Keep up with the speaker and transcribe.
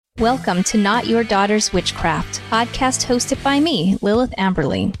Welcome to Not Your Daughter's Witchcraft, podcast hosted by me, Lilith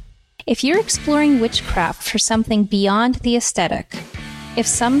Amberly. If you're exploring witchcraft for something beyond the aesthetic, if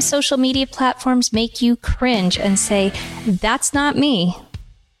some social media platforms make you cringe and say, "That's not me,"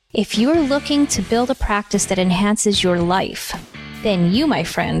 if you're looking to build a practice that enhances your life, then you, my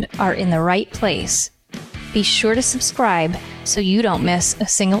friend, are in the right place. Be sure to subscribe so you don't miss a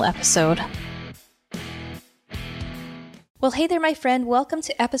single episode. Well, hey there, my friend. Welcome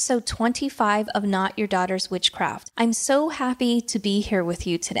to episode 25 of Not Your Daughter's Witchcraft. I'm so happy to be here with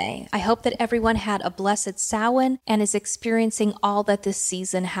you today. I hope that everyone had a blessed Samhain and is experiencing all that this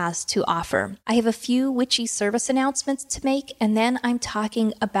season has to offer. I have a few witchy service announcements to make, and then I'm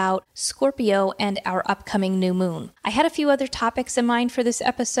talking about Scorpio and our upcoming new moon. I had a few other topics in mind for this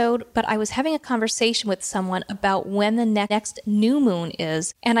episode, but I was having a conversation with someone about when the next new moon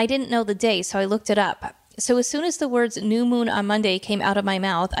is, and I didn't know the day, so I looked it up. So as soon as the words new moon on Monday came out of my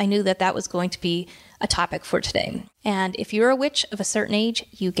mouth, I knew that that was going to be a topic for today. And if you're a witch of a certain age,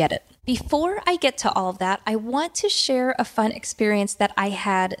 you get it. Before I get to all of that, I want to share a fun experience that I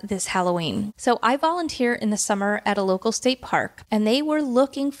had this Halloween. So I volunteer in the summer at a local state park, and they were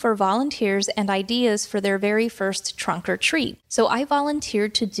looking for volunteers and ideas for their very first trunk or treat. So I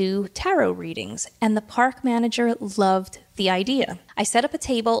volunteered to do tarot readings, and the park manager loved the idea. I set up a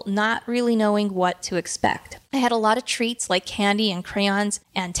table, not really knowing what to expect. I had a lot of treats like candy and crayons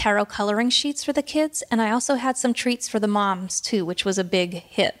and tarot coloring sheets for the kids, and I also had some treats for the moms too, which was a big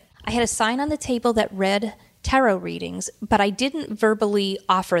hit. I had a sign on the table that read tarot readings, but I didn't verbally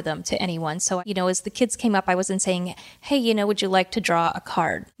offer them to anyone. So, as the kids came up, I wasn't saying, hey, would you like to draw a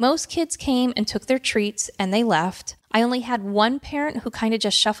card? Most kids came and took their treats and they left. I only had one parent who kind of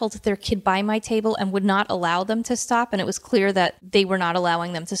just shuffled their kid by my table and would not allow them to stop. And it was clear that they were not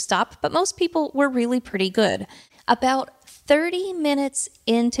allowing them to stop, but most people were really pretty good. About 30 minutes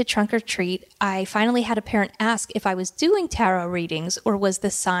into trunk or treat, I finally had a parent ask if I was doing tarot readings or was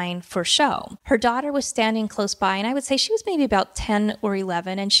the sign for show. Her daughter was standing close by, and I would say she was maybe about 10 or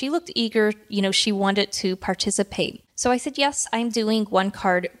 11, and she looked eager. She wanted to participate. So I said, yes, I'm doing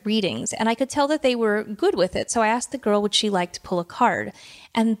one-card readings, and I could tell that they were good with it. So I asked the girl, would she like to pull a card?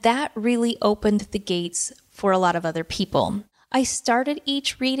 And that really opened the gates for a lot of other people. I started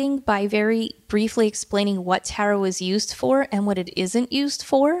each reading by very briefly explaining what tarot is used for and what it isn't used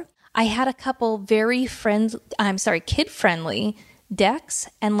for. I had a couple very kid-friendly decks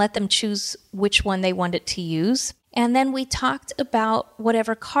and let them choose which one they wanted to use. And then we talked about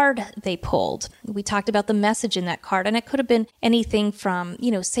whatever card they pulled. We talked about the message in that card, and it could have been anything from,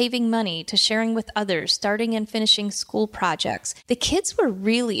 saving money to sharing with others, starting and finishing school projects. The kids were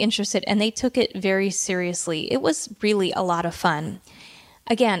really interested, and they took it very seriously. It was really a lot of fun.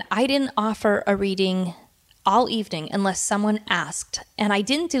 Again, I didn't offer a reading all evening unless someone asked, and I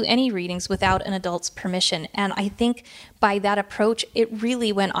didn't do any readings without an adult's permission. And I think by that approach, it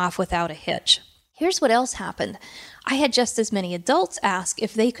really went off without a hitch. Here's what else happened. I had just as many adults ask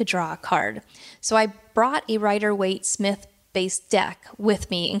if they could draw a card. So I brought a Rider-Waite-Smith-based deck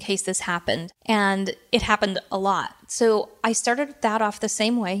with me in case this happened. And it happened a lot. So I started that off the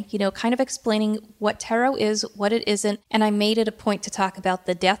same way, kind of explaining what tarot is, what it isn't. And I made it a point to talk about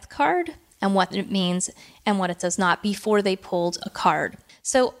the death card and what it means and what it does not before they pulled a card.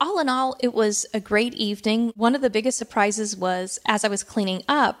 So all in all, it was a great evening. One of the biggest surprises was as I was cleaning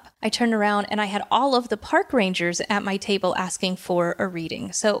up, I turned around and I had all of the park rangers at my table asking for a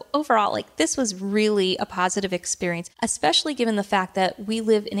reading. So overall, this was really a positive experience, especially given the fact that we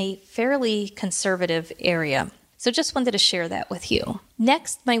live in a fairly conservative area. So just wanted to share that with you.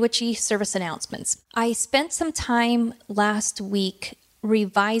 Next, my witchy service announcements. I spent some time last week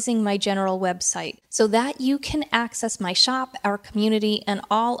revising my general website so that you can access my shop, our community, and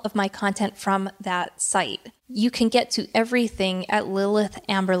all of my content from that site. You can get to everything at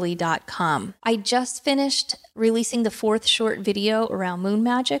lilithamberly.com. I just finished releasing the 4th short video around moon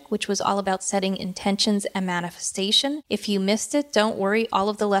magic, which was all about setting intentions and manifestation. If you missed it, don't worry. All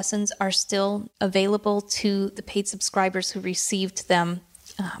of the lessons are still available to the paid subscribers who received them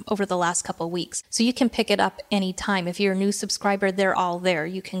over the last couple weeks. So you can pick it up anytime. If you're a new subscriber, they're all there.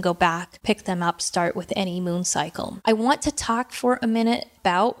 You can go back, pick them up, start with any moon cycle. I want to talk for a minute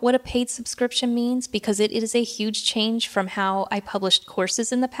about what a paid subscription means because it is a huge change from how I published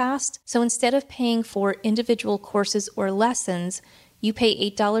courses in the past. So instead of paying for individual courses or lessons, you pay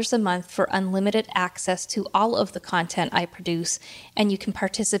 $8 a month for unlimited access to all of the content I produce, and you can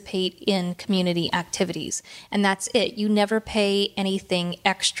participate in community activities. And that's it. You never pay anything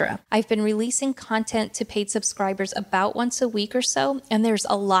extra. I've been releasing content to paid subscribers about once a week or so, and there's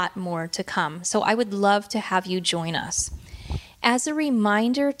a lot more to come. So I would love to have you join us. As a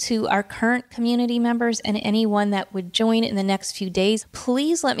reminder to our current community members and anyone that would join in the next few days,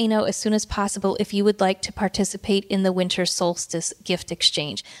 please let me know as soon as possible if you would like to participate in the winter solstice gift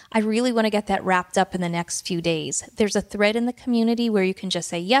exchange. I really want to get that wrapped up in the next few days. There's a thread in the community where you can just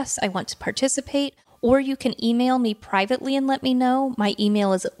say, yes, I want to participate, or you can email me privately and let me know. My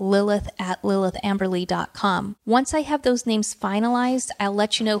email is lilith@lilithamberly.com. Once I have those names finalized, I'll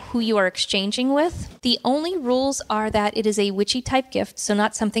let you know who you are exchanging with. The only rules are that it is a witchy type gift, so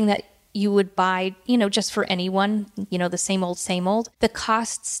not something that you would buy, just for anyone, the same old, same old. The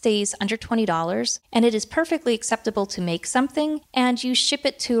cost stays under $20, and it is perfectly acceptable to make something, and you ship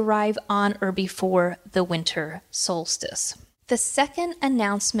it to arrive on or before the winter solstice. The second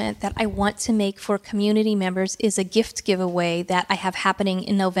announcement that I want to make for community members is a gift giveaway that I have happening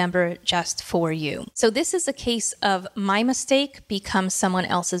in November just for you. So this is a case of my mistake becomes someone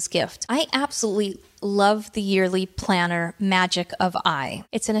else's gift. I absolutely love the yearly planner Magic of I.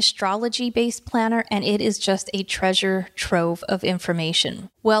 It's an astrology-based planner, and it is just a treasure trove of information.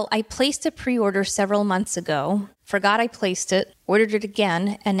 Well, I placed a pre-order several months ago, forgot I placed it, ordered it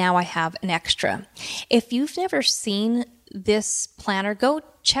again, and now I have an extra. If you've never seen this planner, go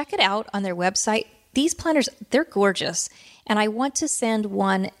check it out on their website. These planners, they're gorgeous. And I want to send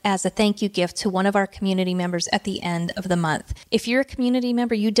one as a thank you gift to one of our community members at the end of the month. If you're a community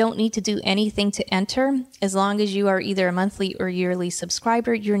member, you don't need to do anything to enter. As long as you are either a monthly or yearly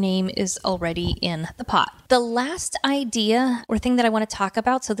subscriber, your name is already in the pot. The last idea or thing that I want to talk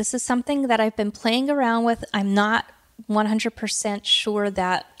about, so this is something that I've been playing around with. I'm not 100% sure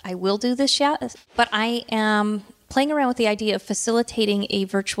that I will do this yet, but I am playing around with the idea of facilitating a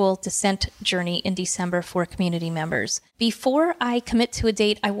virtual descent journey in December for community members. Before I commit to a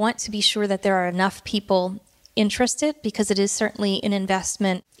date, I want to be sure that there are enough people interested, because it is certainly an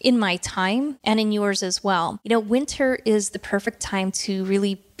investment in my time and in yours as well. Winter is the perfect time to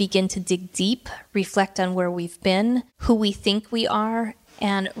really begin to dig deep, reflect on where we've been, who we think we are,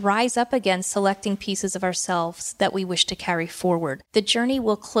 and rise up again, selecting pieces of ourselves that we wish to carry forward. The journey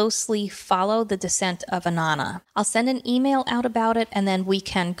will closely follow the descent of Inanna. I'll send an email out about it, and then we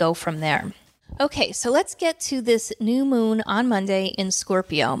can go from there. Okay, so let's get to this new moon on Monday in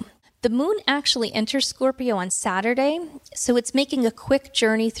Scorpio. The moon actually enters Scorpio on Saturday, so it's making a quick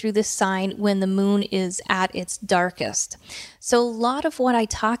journey through this sign when the moon is at its darkest. So a lot of what I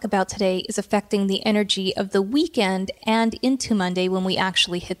talk about today is affecting the energy of the weekend and into Monday when we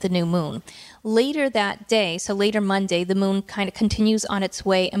actually hit the new moon. Later that day, so later Monday, the moon kind of continues on its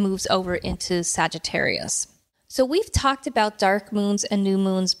way and moves over into Sagittarius. So we've talked about dark moons and new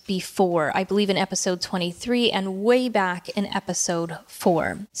moons before, I believe in episode 23 and way back in episode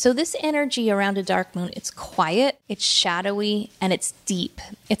 4. So this energy around a dark moon, it's quiet, it's shadowy, and it's deep.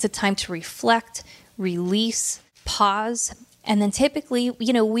 It's a time to reflect, release, pause, and then typically,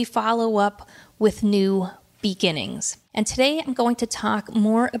 we follow up with new beginnings. And today I'm going to talk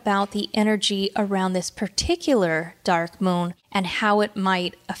more about the energy around this particular dark moon and how it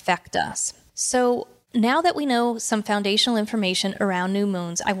might affect us. So now that we know some foundational information around new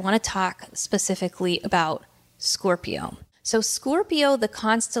moons, I want to talk specifically about Scorpio. So Scorpio, the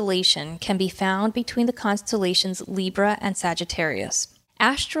constellation, can be found between the constellations Libra and Sagittarius.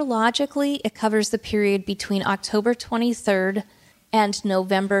 Astrologically, it covers the period between October 23rd and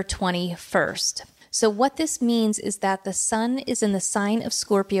November 21st. So what this means is that the sun is in the sign of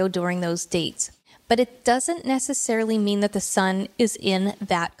Scorpio during those dates. But it doesn't necessarily mean that the sun is in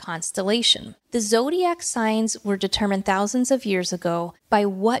that constellation. The zodiac signs were determined thousands of years ago by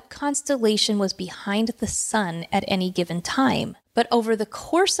what constellation was behind the sun at any given time. But over the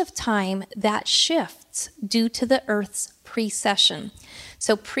course of time, that shifts due to the Earth's precession.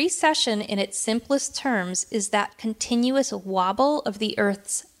 So precession, in its simplest terms, is that continuous wobble of the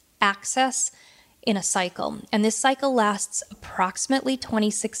Earth's axis in a cycle. And this cycle lasts approximately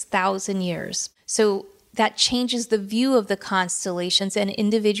 26,000 years. So that changes the view of the constellations and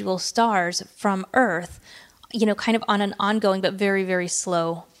individual stars from Earth, kind of on an ongoing but very, very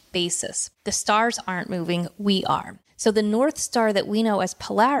slow basis. The stars aren't moving, we are. So the North Star that we know as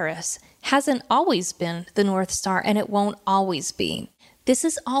Polaris hasn't always been the North Star, and it won't always be. This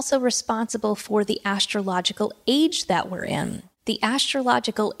is also responsible for the astrological age that we're in. The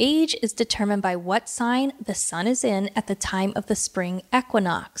astrological age is determined by what sign the sun is in at the time of the spring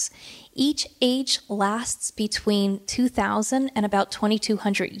equinox. Each age lasts between 2,000 and about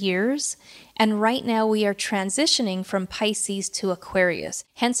 2,200 years, and right now we are transitioning from Pisces to Aquarius,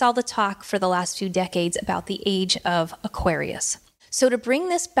 hence all the talk for the last few decades about the age of Aquarius. So to bring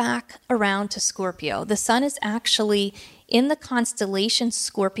this back around to Scorpio, the sun is actually in the constellation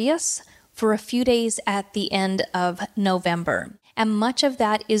Scorpius for a few days at the end of November. And much of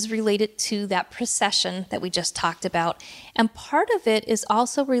that is related to that precession that we just talked about. And part of it is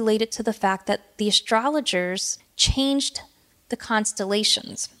also related to the fact that the astrologers changed the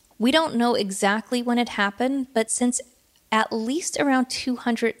constellations. We don't know exactly when it happened, but since at least around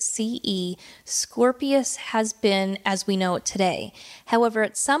 200 CE, Scorpius has been as we know it today. However,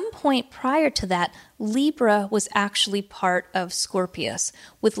 at some point prior to that, Libra was actually part of Scorpius,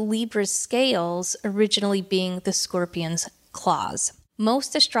 with Libra's scales originally being the scorpion's claws.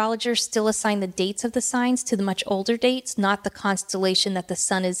 Most astrologers still assign the dates of the signs to the much older dates, not the constellation that the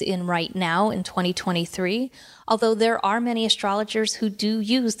sun is in right now in 2023, although there are many astrologers who do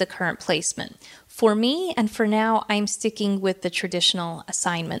use the current placement. For me, and for now, I'm sticking with the traditional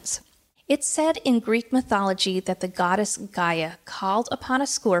assignments. It's said in Greek mythology that the goddess Gaia called upon a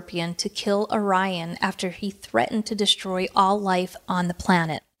scorpion to kill Orion after he threatened to destroy all life on the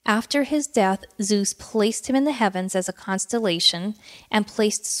planet. After his death, Zeus placed him in the heavens as a constellation and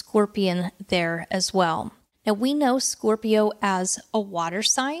placed Scorpion there as well. Now, we know Scorpio as a water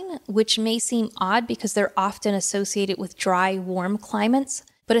sign, which may seem odd because they're often associated with dry, warm climates,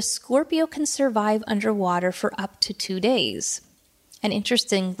 but a Scorpio can survive underwater for up to 2 days. And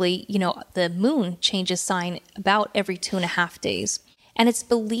interestingly, the moon changes sign about every 2.5 days. And it's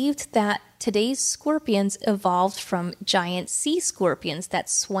believed that today's scorpions evolved from giant sea scorpions that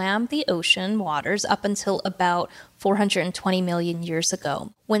swam the ocean waters up until about 420 million years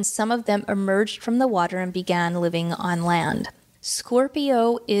ago, when some of them emerged from the water and began living on land.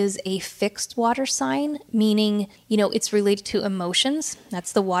 Scorpio is a fixed water sign, meaning, it's related to emotions.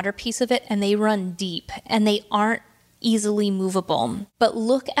 That's the water piece of it. And they run deep and they aren't easily movable. But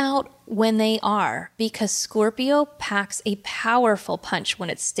look out when they are, because Scorpio packs a powerful punch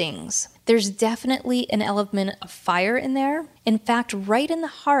when it stings. There's definitely an element of fire in there. In fact, right in the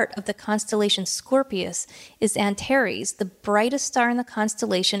heart of the constellation Scorpius is Antares, the brightest star in the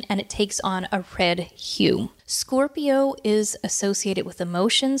constellation, and it takes on a red hue. Scorpio is associated with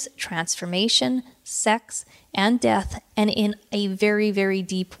emotions, transformation, sex, and death, and in a very, very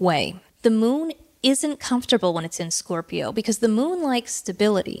deep way. The moon isn't comfortable when it's in Scorpio because the moon likes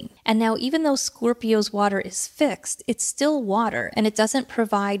stability. And now, even though Scorpio's water is fixed, it's still water and it doesn't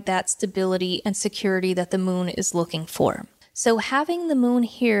provide that stability and security that the moon is looking for. So having the moon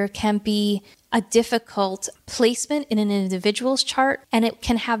here can be a difficult placement in an individual's chart, and it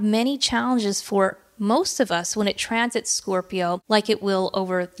can have many challenges for most of us when it transits Scorpio, like it will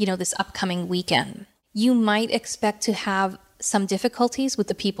over, this upcoming weekend. You might expect to have some difficulties with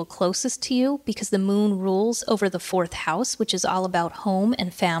the people closest to you because the moon rules over the 4th house, which is all about home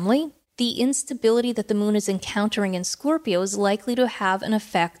and family. The instability that the moon is encountering in Scorpio is likely to have an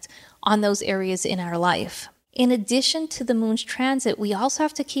effect on those areas in our life. In addition to the moon's transit, we also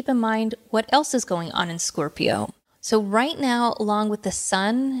have to keep in mind what else is going on in Scorpio. So right now, along with the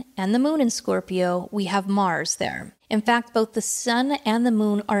sun and the moon in Scorpio, we have Mars there. In fact, both the sun and the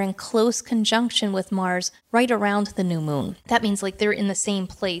moon are in close conjunction with Mars right around the new moon. That means they're in the same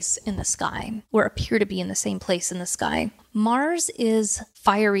place in the sky, or appear to be in the same place in the sky. Mars is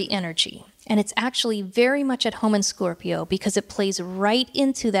fiery energy, and it's actually very much at home in Scorpio because it plays right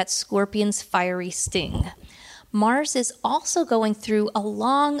into that scorpion's fiery sting. Mars is also going through a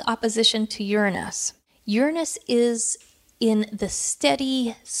long opposition to Uranus. Uranus is in the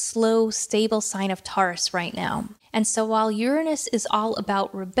steady, slow, stable sign of Taurus right now. And so while Uranus is all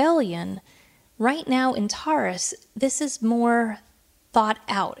about rebellion, right now in Taurus, this is more thought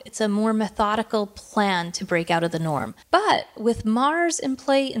out. It's a more methodical plan to break out of the norm. But with Mars in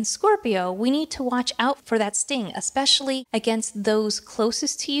play in Scorpio, we need to watch out for that sting, especially against those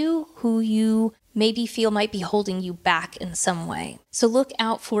closest to you who you maybe feel might be holding you back in some way. So look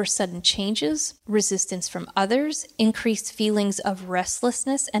out for sudden changes, resistance from others, increased feelings of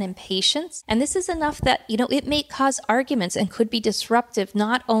restlessness and impatience. And this is enough that, it may cause arguments and could be disruptive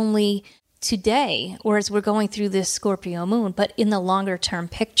not only today or as we're going through this Scorpio moon, but in the longer term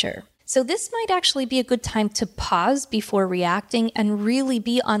picture. So this might actually be a good time to pause before reacting and really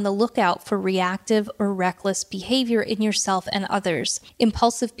be on the lookout for reactive or reckless behavior in yourself and others.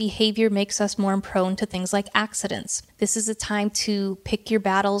 Impulsive behavior makes us more prone to things like accidents. This is a time to pick your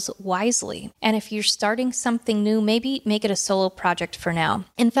battles wisely. And if you're starting something new, maybe make it a solo project for now.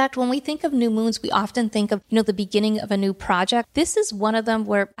 In fact, when we think of new moons, we often think of, the beginning of a new project. This is one of them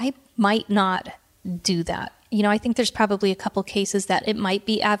where I might not do that. I think there's probably a couple cases that it might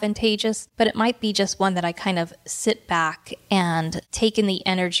be advantageous, but it might be just one that I kind of sit back and take in the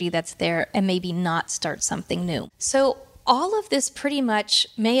energy that's there and maybe not start something new. So all of this pretty much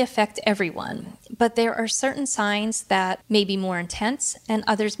may affect everyone, But there are certain signs that may be more intense and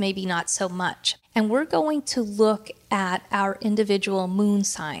others maybe not so much. And we're going to look at our individual moon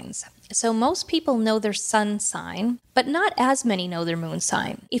signs. So most people know their sun sign, but not as many know their moon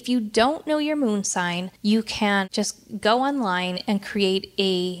sign. If you don't know your moon sign, you can just go online and create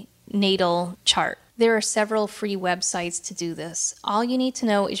a natal chart. There are several free websites to do this. All you need to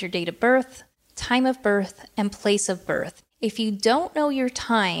know is your date of birth, time of birth, and place of birth. If you don't know your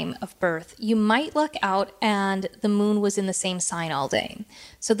time of birth, you might luck out and the moon was in the same sign all day.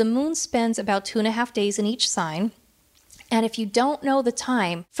 So the moon spends about 2.5 days in each sign. And if you don't know the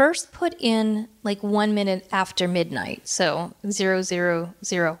time, first put in like 1 minute after midnight, so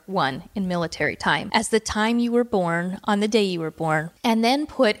 0001 in military time, as the time you were born on the day you were born, and then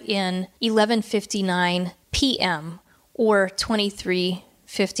put in 11:59 p.m. or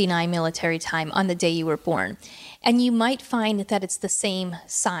 23:59 military time on the day you were born. And you might find that it's the same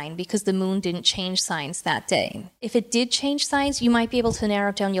sign because the moon didn't change signs that day. If it did change signs, you might be able to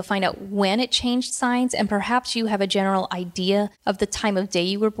narrow it down. You'll find out when it changed signs, and perhaps you have a general idea of the time of day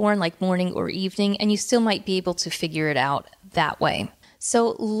you were born, like morning or evening, and you still might be able to figure it out that way.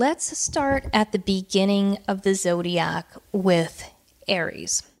 So let's start at the beginning of the zodiac with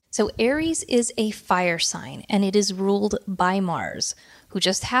Aries. So Aries is a fire sign, and it is ruled by Mars, who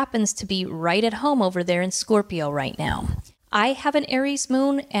just happens to be right at home over there in Scorpio right now. I have an Aries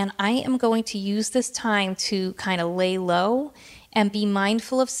moon, and I am going to use this time to kind of lay low and be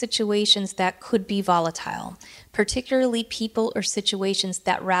mindful of situations that could be volatile, particularly people or situations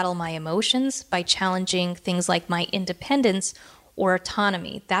that rattle my emotions by challenging things like my independence or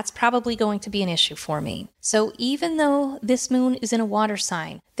autonomy. That's probably going to be an issue for me. So even though this moon is in a water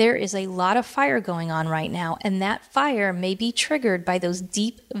sign, there is a lot of fire going on right now, and that fire may be triggered by those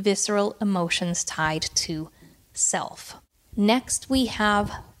deep, visceral emotions tied to self. Next, we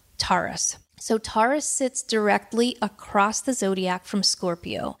have Taurus. So Taurus sits directly across the zodiac from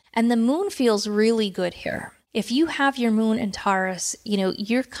Scorpio, and the moon feels really good here. If you have your moon in Taurus,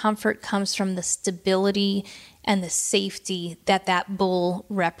 your comfort comes from the stability and the safety that bull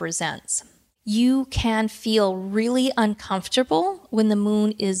represents. You can feel really uncomfortable when the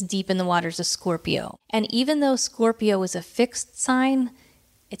moon is deep in the waters of Scorpio. And even though Scorpio is a fixed sign,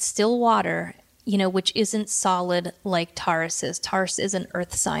 it's still water, which isn't solid like Taurus is. Taurus is an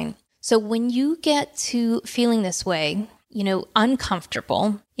earth sign. So when you get to feeling this way,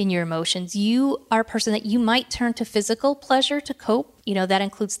 uncomfortable in your emotions, you are a person that you might turn to physical pleasure to cope. That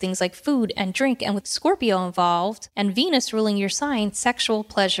includes things like food and drink, and with Scorpio involved and Venus ruling your sign, sexual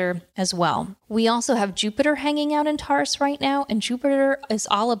pleasure as well. We also have Jupiter hanging out in Taurus right now, and Jupiter is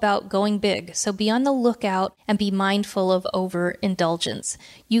all about going big. So be on the lookout and be mindful of overindulgence.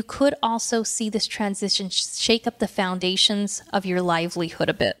 You could also see this transition shake up the foundations of your livelihood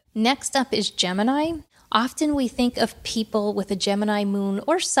a bit. Next up is Gemini. Often we think of people with a Gemini moon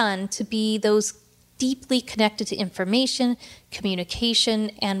or sun to be those deeply connected to information,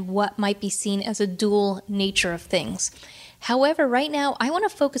 communication, and what might be seen as a dual nature of things. However, right now, I want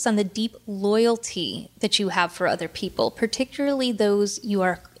to focus on the deep loyalty that you have for other people, particularly those you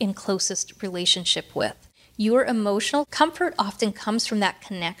are in closest relationship with. Your emotional comfort often comes from that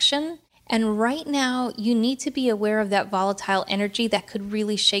connection. And right now, you need to be aware of that volatile energy that could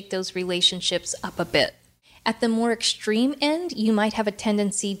really shake those relationships up a bit. At the more extreme end, you might have a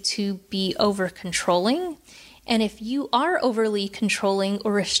tendency to be over-controlling. And if you are overly controlling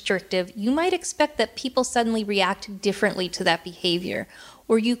or restrictive, you might expect that people suddenly react differently to that behavior.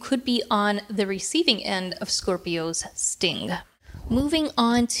 Or you could be on the receiving end of Scorpio's sting. Moving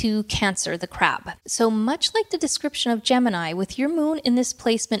on to Cancer, the crab. So much like the description of Gemini, with your moon in this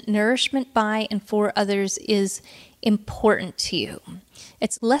placement, nourishment by and for others is important to you.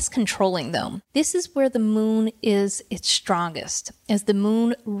 It's less controlling though. This is where the moon is its strongest, as the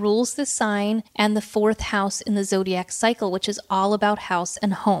moon rules the sign and the fourth house in the zodiac cycle, which is all about house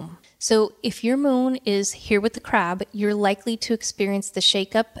and home. So if your moon is here with the crab, you're likely to experience the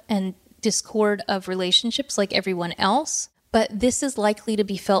shakeup and discord of relationships like everyone else. But this is likely to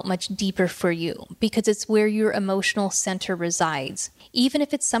be felt much deeper for you because it's where your emotional center resides, even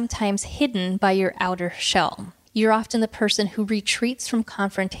if it's sometimes hidden by your outer shell. You're often the person who retreats from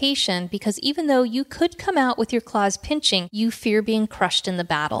confrontation because even though you could come out with your claws pinching, you fear being crushed in the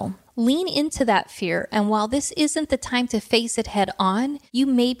battle. Lean into that fear, and while this isn't the time to face it head on, you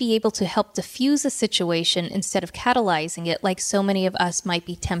may be able to help diffuse a situation instead of catalyzing it like so many of us might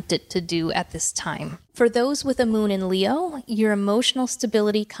be tempted to do at this time. For those with a moon in Leo, your emotional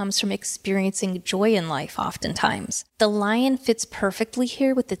stability comes from experiencing joy in life oftentimes. The lion fits perfectly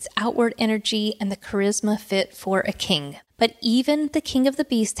here with its outward energy and the charisma fit for a king. But even the king of the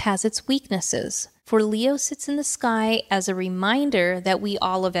beast has its weaknesses. For Leo sits in the sky as a reminder that we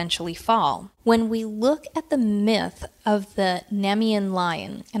all eventually fall. When we look at the myth of the Nemean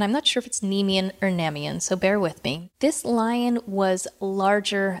lion, and I'm not sure if it's Nemean or Nemean, so bear with me, this lion was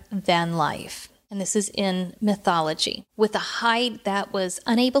larger than life. And this is in mythology, with a hide that was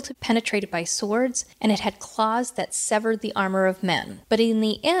unable to be penetrated by swords, and it had claws that severed the armor of men. But in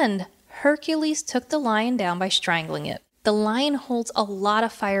the end, Hercules took the lion down by strangling it. The lion holds a lot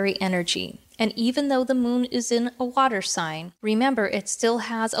of fiery energy. And even though the moon is in a water sign, remember, it still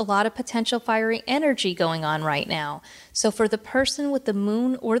has a lot of potential fiery energy going on right now. So for the person with the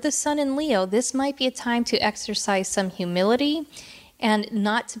moon or the sun in Leo, this might be a time to exercise some humility and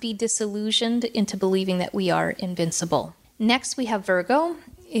not to be disillusioned into believing that we are invincible. Next, we have Virgo.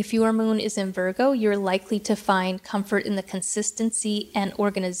 If your moon is in Virgo, you're likely to find comfort in the consistency and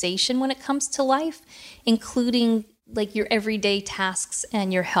organization when it comes to life, including like your everyday tasks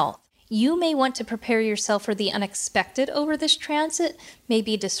and your health. You may want to prepare yourself for the unexpected over this transit,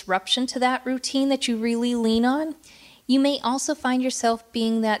 maybe a disruption to that routine that you really lean on. You may also find yourself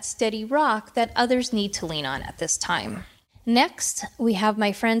being that steady rock that others need to lean on at this time. Next, we have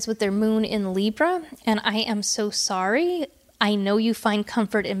my friends with their moon in Libra, and I am so sorry. I know you find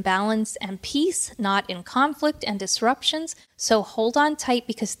comfort in balance and peace, not in conflict and disruptions, so hold on tight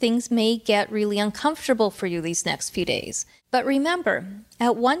because things may get really uncomfortable for you these next few days. But remember,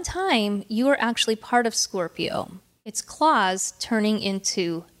 at one time, you were actually part of Scorpio, its claws turning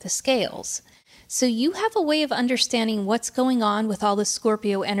into the scales. So you have a way of understanding what's going on with all the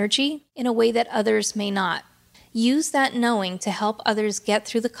Scorpio energy in a way that others may not. Use that knowing to help others get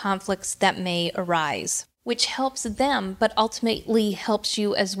through the conflicts that may arise, which helps them, but ultimately helps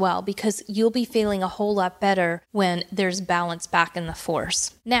you as well, because you'll be feeling a whole lot better when there's balance back in the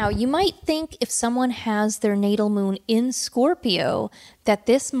force. Now, you might think if someone has their natal moon in Scorpio, that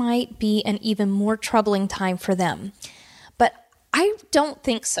this might be an even more troubling time for them. But I don't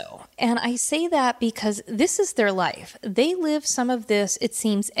think so. And I say that because this is their life. They live some of this, it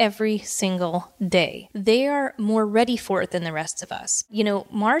seems, every single day. They are more ready for it than the rest of us. You know,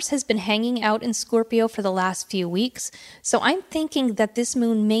 Mars has been hanging out in Scorpio for the last few weeks. So I'm thinking that this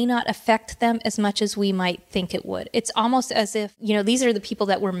moon may not affect them as much as we might think it would. It's almost as if, you know, these are the people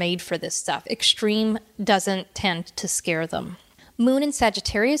that were made for this stuff. Extreme doesn't tend to scare them. Moon in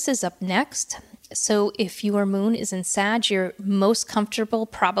Sagittarius is up next. So if your moon is in Sag, you're most comfortable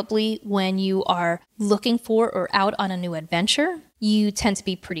probably when you are looking for or out on a new adventure. You tend to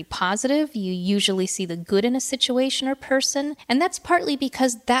be pretty positive. You usually see the good in a situation or person, and that's partly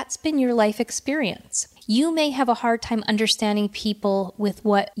because that's been your life experience. You may have a hard time understanding people with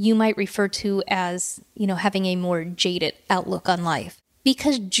what you might refer to as, you know, having a more jaded outlook on life.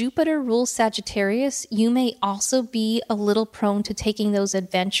 Because Jupiter rules Sagittarius, you may also be a little prone to taking those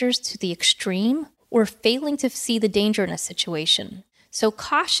adventures to the extreme or failing to see the danger in a situation. So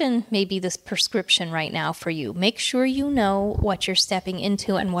caution may be this prescription right now for you. Make sure you know what you're stepping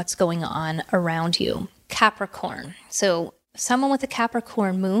into and what's going on around you. Capricorn. So someone with a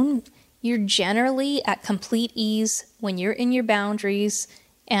Capricorn moon, you're generally at complete ease when you're in your boundaries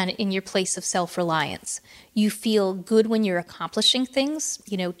and in your place of self-reliance. You feel good when you're accomplishing things.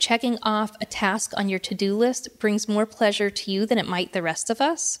 You know, checking off a task on your to-do list brings more pleasure to you than it might the rest of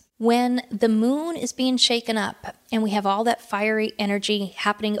us. When the moon is being shaken up and we have all that fiery energy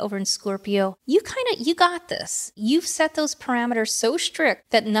happening over in Scorpio, you got this. You've set those parameters so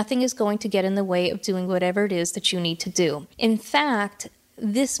strict that nothing is going to get in the way of doing whatever it is that you need to do. In fact,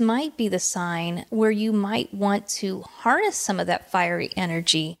 this might be the sign where you might want to harness some of that fiery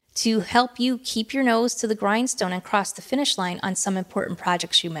energy to help you keep your nose to the grindstone and cross the finish line on some important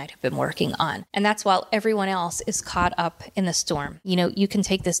projects you might have been working on. And that's while everyone else is caught up in the storm. You know, you can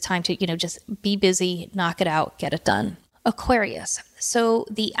take this time to, just be busy, knock it out, get it done. Aquarius. So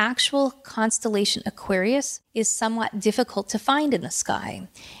the actual constellation Aquarius is somewhat difficult to find in the sky.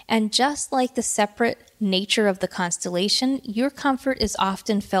 And just like the separate nature of the constellation, your comfort is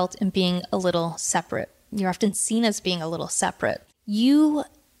often felt in being a little separate. You're often seen as being a little separate. You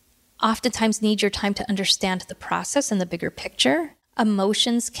oftentimes need your time to understand the process and the bigger picture.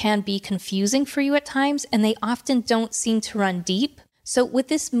 Emotions can be confusing for you at times, and they often don't seem to run deep. So with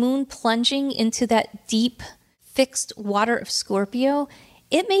this moon plunging into that deep, fixed water of Scorpio,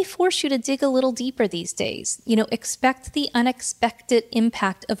 it may force you to dig a little deeper these days. Expect the unexpected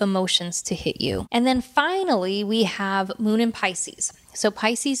impact of emotions to hit you. And then finally, we have Moon in Pisces. So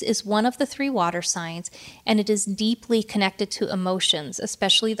Pisces is one of the 3 water signs, and it is deeply connected to emotions,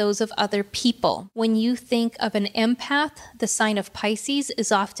 especially those of other people. When you think of an empath, the sign of Pisces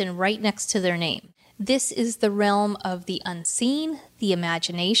is often right next to their name. This is the realm of the unseen, the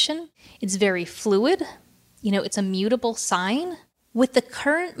imagination. It's very fluid. It's a mutable sign. With the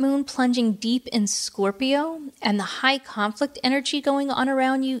current moon plunging deep in Scorpio and the high conflict energy going on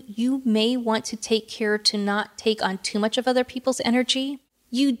around you, you may want to take care to not take on too much of other people's energy.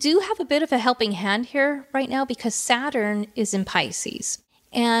 You do have a bit of a helping hand here right now because Saturn is in Pisces.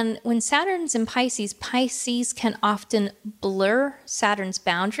 And when Saturn's in Pisces, Pisces can often blur Saturn's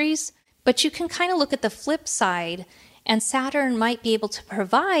boundaries, but you can kind of look at the flip side, and Saturn might be able to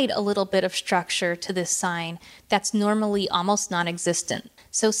provide a little bit of structure to this sign that's normally almost non-existent.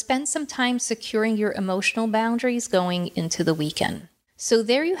 So spend some time securing your emotional boundaries going into the weekend. So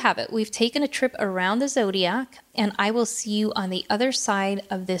there you have it. We've taken a trip around the zodiac, and I will see you on the other side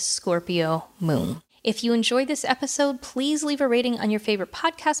of this Scorpio moon. If you enjoyed this episode, please leave a rating on your favorite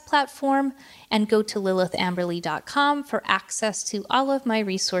podcast platform and go to lilithamberly.com for access to all of my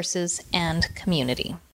resources and community.